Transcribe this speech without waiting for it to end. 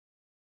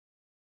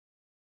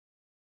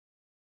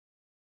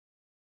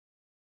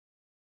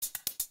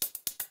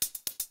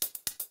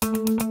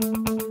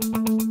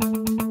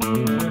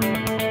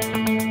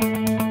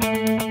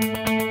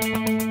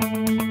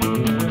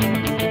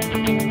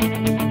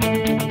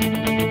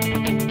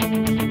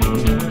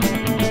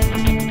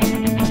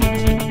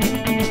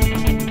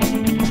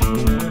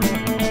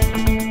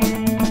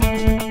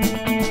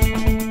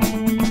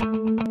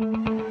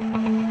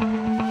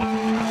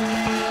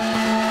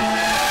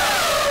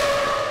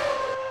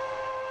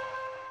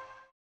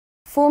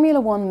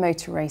Formula One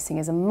motor racing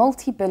is a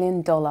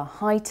multi-billion-dollar,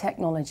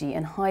 high-technology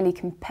and highly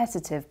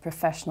competitive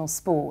professional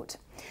sport,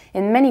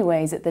 in many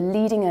ways at the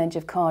leading edge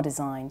of car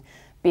design,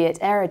 be it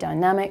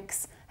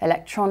aerodynamics,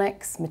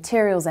 electronics,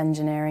 materials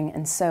engineering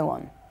and so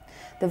on.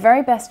 The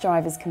very best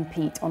drivers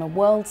compete on a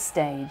world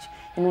stage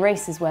in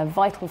races where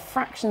vital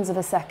fractions of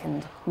a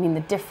second mean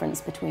the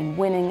difference between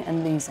winning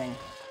and losing.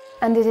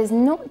 And it is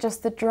not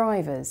just the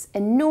drivers.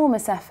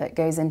 Enormous effort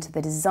goes into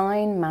the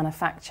design,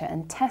 manufacture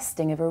and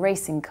testing of a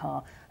racing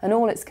car and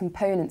all its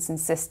components and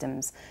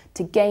systems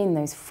to gain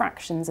those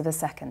fractions of a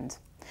second.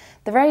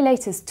 The very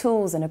latest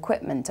tools and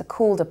equipment are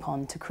called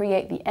upon to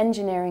create the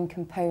engineering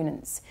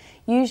components,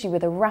 usually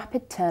with a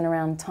rapid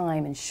turnaround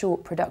time and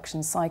short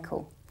production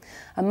cycle.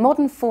 A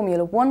modern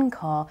Formula One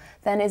car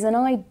then is an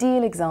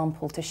ideal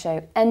example to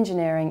show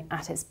engineering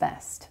at its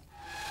best.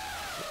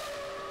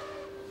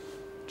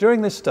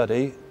 During this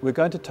study, we're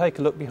going to take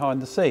a look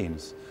behind the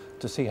scenes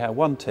to see how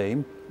one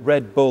team,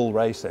 Red Bull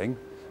Racing,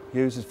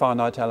 uses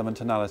finite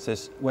element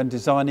analysis when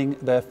designing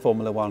their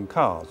Formula One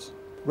cars.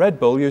 Red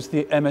Bull use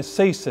the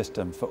MSC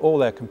system for all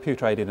their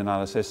computer-aided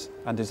analysis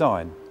and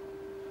design.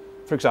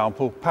 For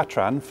example,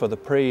 Patran for the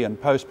pre- and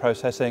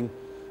post-processing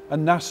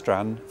and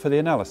Nastran for the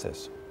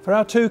analysis. For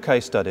our two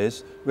case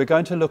studies, we're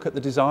going to look at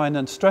the design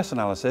and stress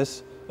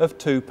analysis of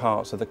two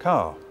parts of the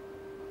car.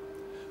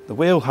 The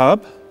wheel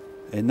hub,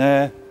 in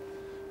there,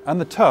 and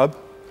the tub,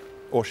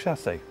 or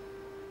chassis.